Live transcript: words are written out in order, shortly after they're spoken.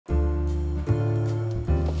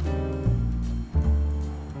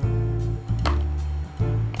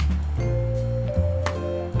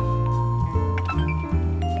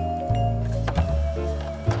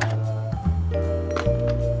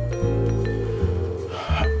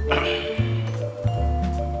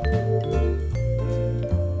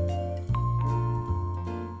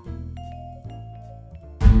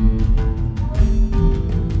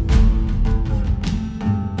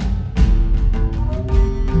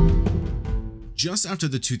Just after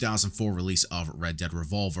the 2004 release of Red Dead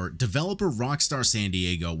Revolver, developer Rockstar San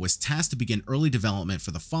Diego was tasked to begin early development for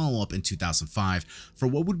the follow-up in 2005 for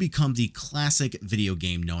what would become the classic video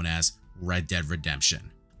game known as Red Dead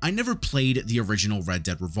Redemption. I never played the original Red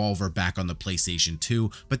Dead Revolver back on the PlayStation 2,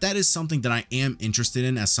 but that is something that I am interested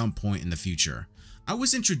in at some point in the future. I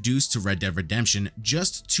was introduced to Red Dead Redemption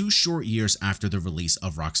just 2 short years after the release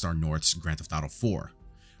of Rockstar North's Grand Theft Auto 4.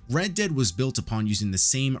 Red Dead was built upon using the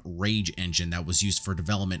same Rage engine that was used for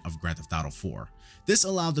development of Grand Theft Auto 4. This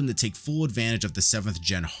allowed them to take full advantage of the 7th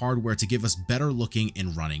gen hardware to give us better looking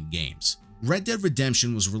and running games. Red Dead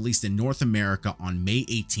Redemption was released in North America on May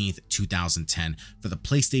 18, 2010 for the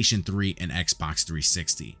PlayStation 3 and Xbox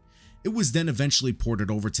 360. It was then eventually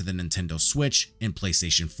ported over to the Nintendo Switch and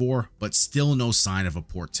PlayStation 4, but still no sign of a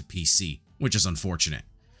port to PC, which is unfortunate.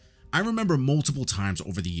 I remember multiple times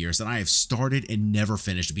over the years that I have started and never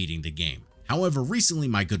finished beating the game. However, recently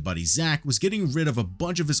my good buddy Zach was getting rid of a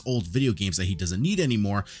bunch of his old video games that he doesn't need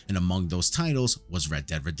anymore, and among those titles was Red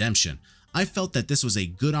Dead Redemption. I felt that this was a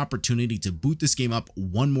good opportunity to boot this game up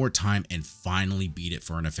one more time and finally beat it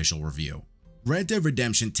for an official review. Red Dead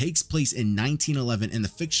Redemption takes place in 1911 in the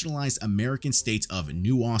fictionalized American states of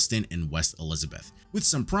New Austin and West Elizabeth. With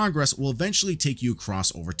some progress, we'll eventually take you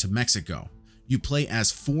across over to Mexico. You play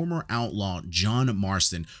as former outlaw John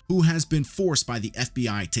Marston, who has been forced by the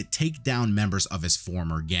FBI to take down members of his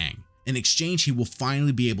former gang. In exchange, he will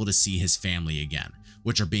finally be able to see his family again,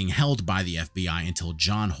 which are being held by the FBI until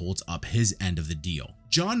John holds up his end of the deal.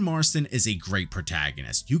 John Marston is a great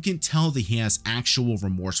protagonist. You can tell that he has actual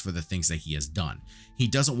remorse for the things that he has done. He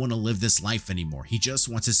doesn't want to live this life anymore. He just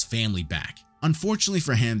wants his family back. Unfortunately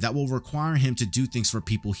for him, that will require him to do things for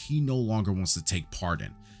people he no longer wants to take part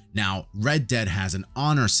in. Now, Red Dead has an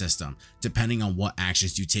honor system. Depending on what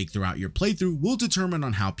actions you take throughout your playthrough will determine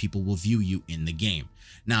on how people will view you in the game.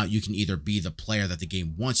 Now, you can either be the player that the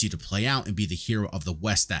game wants you to play out and be the hero of the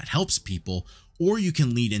West that helps people, or you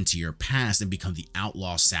can lead into your past and become the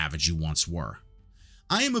outlaw savage you once were.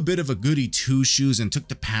 I am a bit of a goody two-shoes and took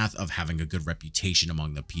the path of having a good reputation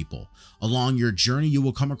among the people. Along your journey, you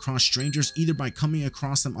will come across strangers either by coming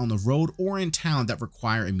across them on the road or in town that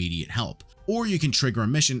require immediate help. Or you can trigger a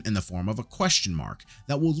mission in the form of a question mark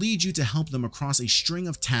that will lead you to help them across a string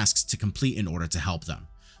of tasks to complete in order to help them.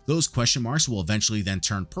 Those question marks will eventually then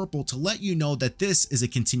turn purple to let you know that this is a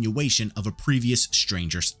continuation of a previous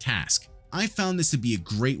stranger's task. I found this to be a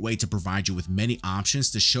great way to provide you with many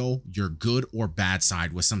options to show your good or bad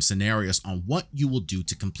side with some scenarios on what you will do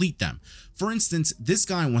to complete them. For instance, this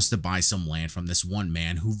guy wants to buy some land from this one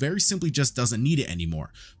man who very simply just doesn't need it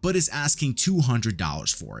anymore, but is asking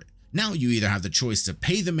 $200 for it. Now you either have the choice to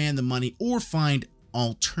pay the man the money or find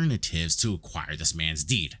alternatives to acquire this man's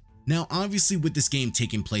deed. Now obviously with this game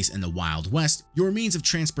taking place in the Wild West, your means of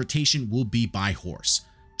transportation will be by horse.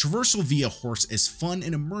 Traversal via horse is fun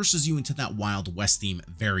and immerses you into that Wild West theme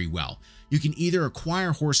very well. You can either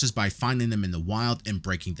acquire horses by finding them in the wild and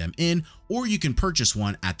breaking them in, or you can purchase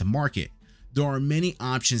one at the market. There are many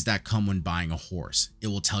options that come when buying a horse. It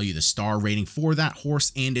will tell you the star rating for that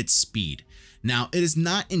horse and its speed. Now, it is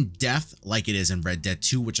not in depth like it is in Red Dead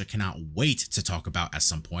 2, which I cannot wait to talk about at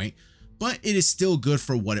some point, but it is still good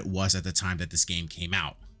for what it was at the time that this game came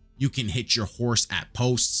out. You can hit your horse at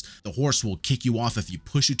posts. The horse will kick you off if you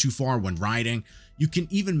push it too far when riding. You can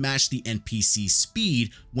even match the NPC's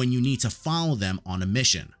speed when you need to follow them on a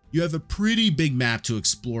mission. You have a pretty big map to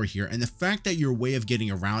explore here, and the fact that your way of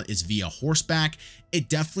getting around is via horseback, it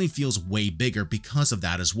definitely feels way bigger because of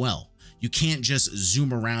that as well. You can't just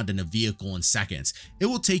zoom around in a vehicle in seconds. It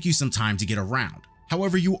will take you some time to get around.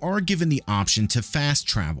 However, you are given the option to fast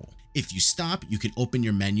travel. If you stop, you can open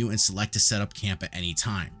your menu and select to set up camp at any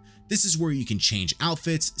time. This is where you can change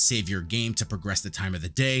outfits, save your game to progress the time of the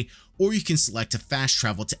day, or you can select to fast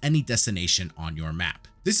travel to any destination on your map.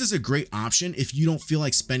 This is a great option if you don't feel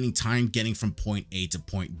like spending time getting from point A to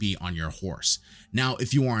point B on your horse. Now,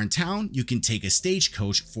 if you are in town, you can take a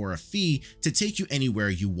stagecoach for a fee to take you anywhere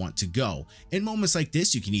you want to go. In moments like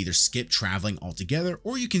this, you can either skip traveling altogether,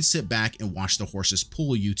 or you can sit back and watch the horses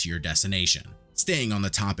pull you to your destination. Staying on the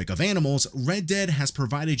topic of animals, Red Dead has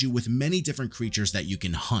provided you with many different creatures that you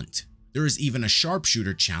can hunt. There is even a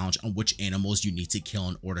sharpshooter challenge on which animals you need to kill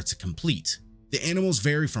in order to complete. The animals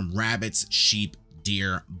vary from rabbits, sheep,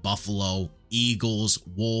 deer, buffalo, eagles,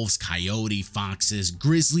 wolves, coyote, foxes,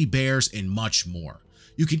 grizzly bears, and much more.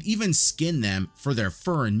 You can even skin them for their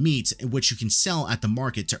fur and meat, which you can sell at the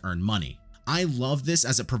market to earn money. I love this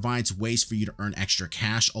as it provides ways for you to earn extra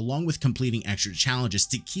cash along with completing extra challenges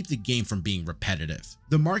to keep the game from being repetitive.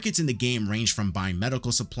 The markets in the game range from buying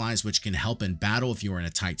medical supplies, which can help in battle if you are in a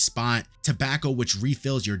tight spot, tobacco, which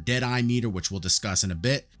refills your Deadeye meter, which we'll discuss in a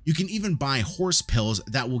bit. You can even buy horse pills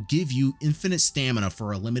that will give you infinite stamina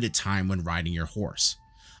for a limited time when riding your horse.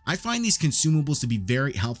 I find these consumables to be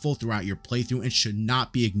very helpful throughout your playthrough and should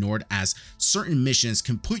not be ignored, as certain missions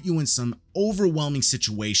can put you in some overwhelming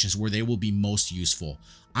situations where they will be most useful.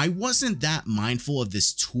 I wasn't that mindful of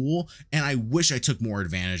this tool, and I wish I took more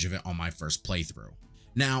advantage of it on my first playthrough.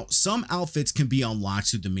 Now, some outfits can be unlocked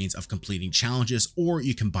through the means of completing challenges, or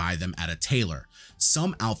you can buy them at a tailor.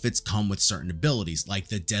 Some outfits come with certain abilities, like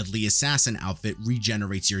the Deadly Assassin outfit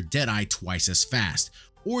regenerates your Deadeye twice as fast,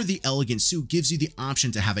 or the Elegant Suit gives you the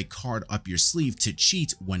option to have a card up your sleeve to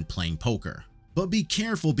cheat when playing poker. But be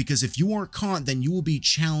careful, because if you are caught, then you will be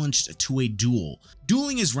challenged to a duel.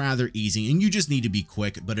 Dueling is rather easy and you just need to be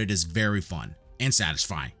quick, but it is very fun and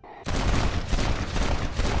satisfying.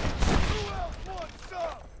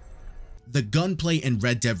 The gunplay in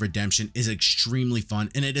Red Dead Redemption is extremely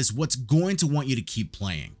fun, and it is what's going to want you to keep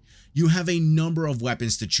playing. You have a number of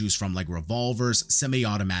weapons to choose from, like revolvers,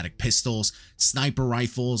 semi-automatic pistols, sniper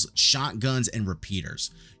rifles, shotguns, and repeaters.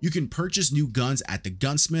 You can purchase new guns at the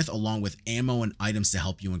gunsmith along with ammo and items to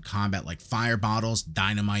help you in combat, like fire bottles,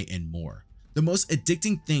 dynamite, and more. The most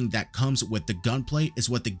addicting thing that comes with the gunplay is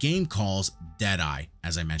what the game calls Deadeye,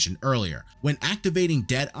 as I mentioned earlier. When activating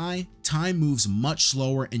Deadeye, time moves much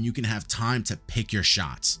slower and you can have time to pick your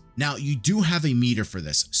shots. Now, you do have a meter for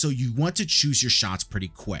this, so you want to choose your shots pretty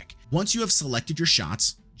quick. Once you have selected your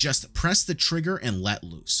shots, just press the trigger and let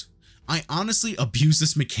loose. I honestly abuse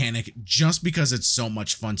this mechanic just because it's so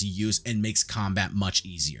much fun to use and makes combat much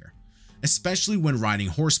easier, especially when riding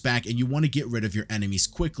horseback and you want to get rid of your enemies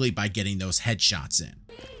quickly by getting those headshots in.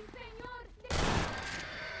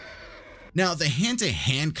 Now, the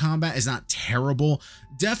hand-to-hand combat is not terrible,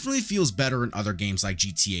 definitely feels better in other games like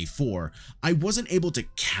GTA 4. I wasn't able to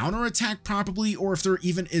counterattack properly, or if there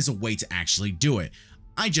even is a way to actually do it.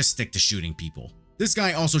 I just stick to shooting people. This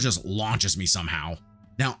guy also just launches me somehow.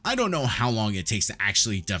 Now, I don't know how long it takes to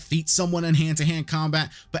actually defeat someone in hand-to-hand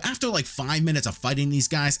combat, but after like 5 minutes of fighting these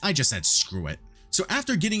guys, I just said screw it. So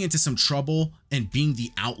after getting into some trouble and being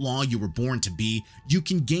the outlaw you were born to be, you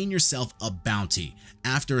can gain yourself a bounty.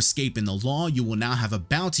 After escaping the law, you will now have a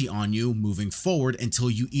bounty on you moving forward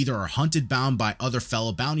until you either are hunted down by other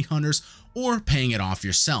fellow bounty hunters or paying it off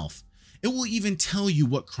yourself. It will even tell you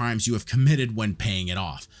what crimes you have committed when paying it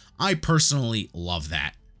off. I personally love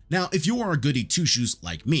that. Now, if you are a goody two-shoes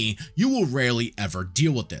like me, you will rarely ever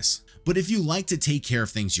deal with this. But if you like to take care of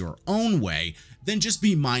things your own way, then just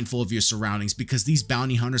be mindful of your surroundings, because these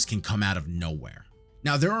bounty hunters can come out of nowhere.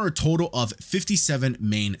 Now, there are a total of 57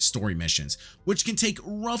 main story missions, which can take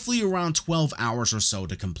roughly around 12 hours or so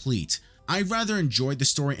to complete. I rather enjoyed the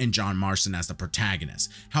story and John Marston as the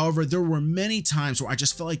protagonist. However, there were many times where I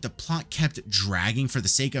just felt like the plot kept dragging for the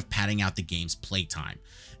sake of padding out the game's playtime.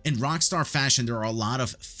 In Rockstar fashion, there are a lot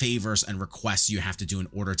of favors and requests you have to do in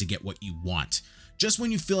order to get what you want. Just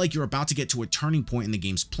when you feel like you're about to get to a turning point in the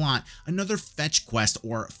game's plot, another fetch quest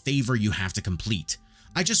or favor you have to complete.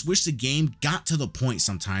 I just wish the game got to the point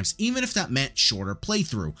sometimes, even if that meant shorter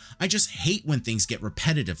playthrough. I just hate when things get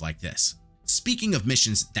repetitive like this. Speaking of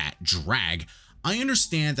missions that drag, I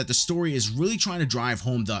understand that the story is really trying to drive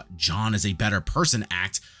home the John is a better person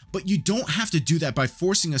act, but you don't have to do that by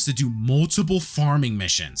forcing us to do multiple farming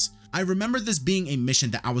missions. I remember this being a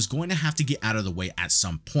mission that I was going to have to get out of the way at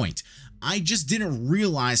some point. I just didn't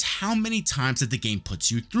realize how many times that the game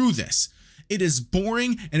puts you through this. It is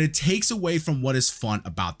boring and it takes away from what is fun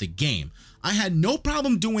about the game. I had no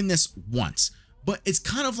problem doing this once, but it's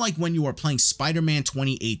kind of like when you are playing Spider-Man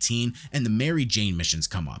 2018 and the Mary Jane missions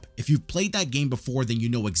come up. If you've played that game before, then you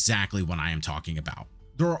know exactly what I am talking about.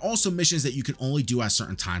 There are also missions that you can only do at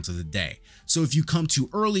certain times of the day. So if you come too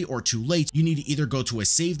early or too late, you need to either go to a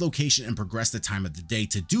saved location and progress the time of the day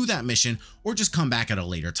to do that mission, or just come back at a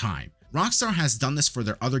later time. Rockstar has done this for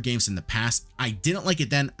their other games in the past. I didn't like it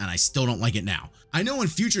then, and I still don't like it now. I know in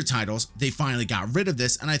future titles, they finally got rid of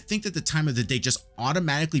this, and I think that the time of the day just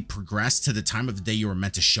automatically progressed to the time of the day you were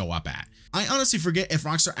meant to show up at. I honestly forget if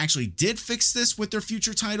Rockstar actually did fix this with their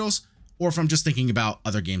future titles, or if I'm just thinking about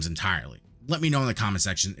other games entirely. Let me know in the comment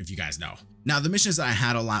section if you guys know. Now, the missions that I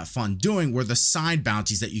had a lot of fun doing were the side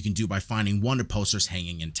bounties that you can do by finding wanted posters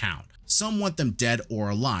hanging in town. Some want them dead or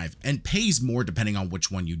alive, and pays more depending on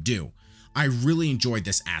which one you do. I really enjoyed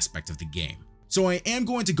this aspect of the game. So I am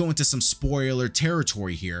going to go into some spoiler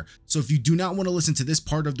territory here, so if you do not want to listen to this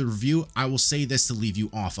part of the review, I will say this to leave you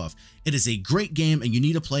off of. It is a great game and you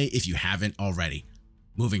need to play if you haven't already.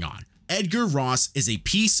 Moving on. Edgar Ross is a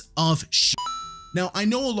piece of shit. Now, I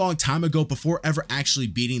know a long time ago, before ever actually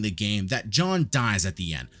beating the game, that John dies at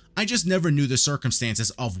the end. I just never knew the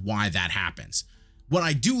circumstances of why that happens. What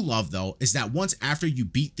I do love though is that once after you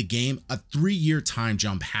beat the game, a 3-year time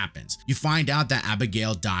jump happens. You find out that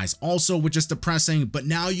Abigail dies also, which is depressing, but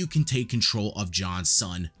now you can take control of John's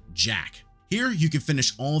son, Jack. Here you can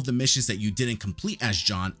finish all of the missions that you didn't complete as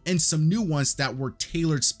John and some new ones that were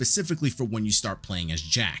tailored specifically for when you start playing as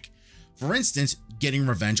Jack. For instance, getting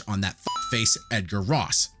revenge on that face Edgar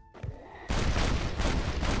Ross.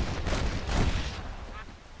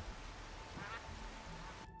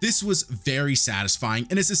 This was very satisfying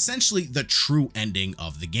and is essentially the true ending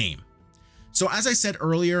of the game. So as I said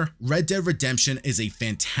earlier, Red Dead Redemption is a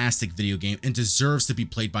fantastic video game and deserves to be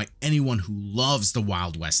played by anyone who loves the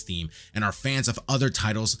Wild West theme and are fans of other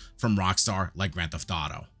titles from Rockstar like Grand Theft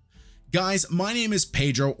Auto. Guys, my name is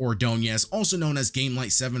Pedro Ordonez, also known as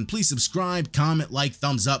GameLight7. Please subscribe, comment, like,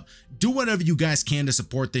 thumbs up, do whatever you guys can to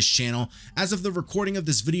support this channel. As of the recording of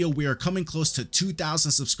this video, we are coming close to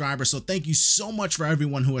 2,000 subscribers, so thank you so much for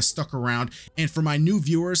everyone who has stuck around. And for my new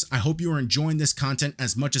viewers, I hope you are enjoying this content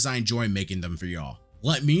as much as I enjoy making them for y'all.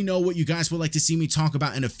 Let me know what you guys would like to see me talk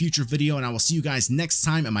about in a future video, and I will see you guys next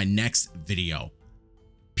time in my next video.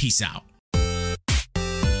 Peace out.